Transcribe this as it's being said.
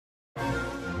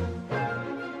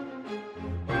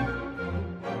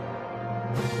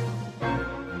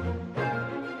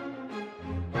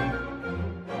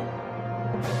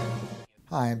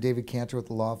Hi, I'm David Cantor with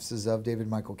the Law Offices of David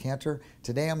Michael Cantor.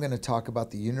 Today I'm going to talk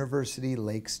about the University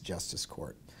Lakes Justice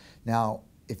Court. Now,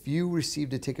 if you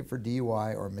received a ticket for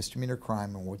DUI or misdemeanor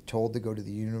crime and were told to go to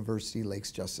the University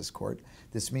Lakes Justice Court,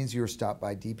 this means you were stopped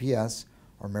by DPS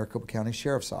or Maricopa County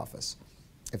Sheriff's Office.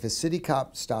 If a city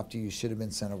cop stopped you, you should have been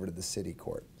sent over to the city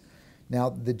court. Now,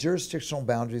 the jurisdictional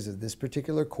boundaries of this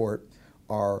particular court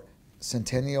are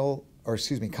Continental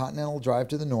Drive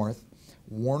to the north,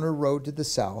 Warner Road to the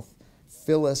south,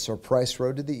 Phyllis or Price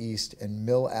Road to the east, and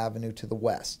Mill Avenue to the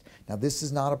west. Now, this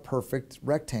is not a perfect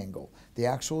rectangle. The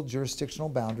actual jurisdictional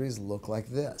boundaries look like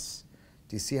this.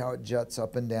 Do you see how it juts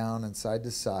up and down and side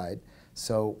to side?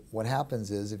 So what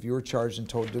happens is, if you were charged and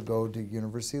told to go to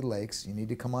University Lakes, you need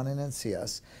to come on in and see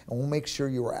us, and we'll make sure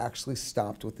you were actually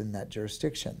stopped within that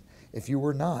jurisdiction. If you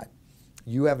were not,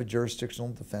 you have a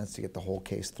jurisdictional defense to get the whole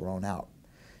case thrown out.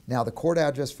 Now, the court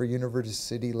address for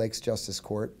University Lakes Justice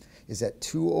Court is at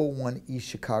 201 East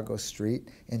Chicago Street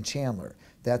in Chandler.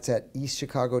 That's at East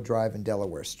Chicago Drive and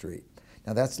Delaware Street.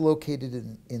 Now, that's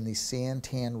located in the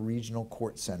Santan Regional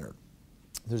Court Center.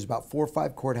 There's about 4 or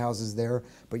 5 courthouses there,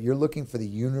 but you're looking for the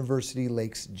University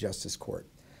Lakes Justice Court.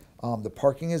 The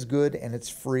parking is good, and it's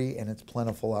free, and it's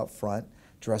plentiful out front.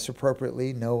 Dress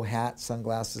appropriately, no hats,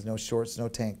 sunglasses, no shorts, no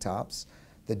tank tops.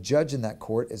 The judge in that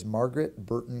court is Margaret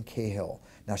Burton-Cahill.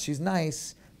 Now, she's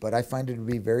nice, but I find her to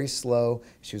be very slow.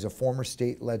 She was a former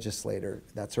state legislator.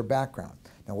 That's her background.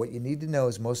 Now, what you need to know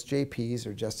is most JPs,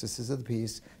 or Justices of the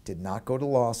Peace, did not go to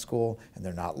law school, and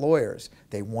they're not lawyers.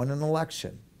 They won an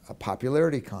election, a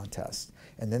popularity contest,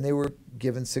 and then they were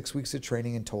given 6 weeks of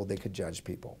training and told they could judge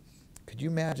people. Could you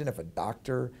imagine if a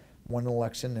doctor won an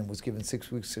election and was given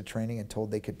 6 weeks of training and told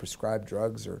they could prescribe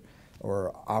drugs or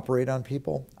operate on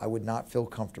people? I would not feel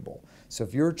comfortable. So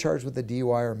if you're charged with a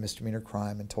DUI or misdemeanor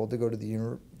crime and told to go to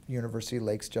the University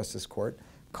Lakes Justice Court,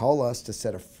 call us to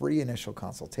set a free initial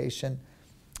consultation.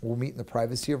 We'll meet in the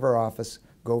privacy of our office,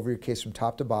 go over your case from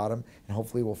top to bottom, and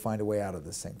hopefully we'll find a way out of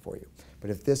this thing for you. But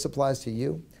if this applies to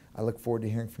you, I look forward to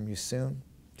hearing from you soon.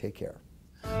 Take care.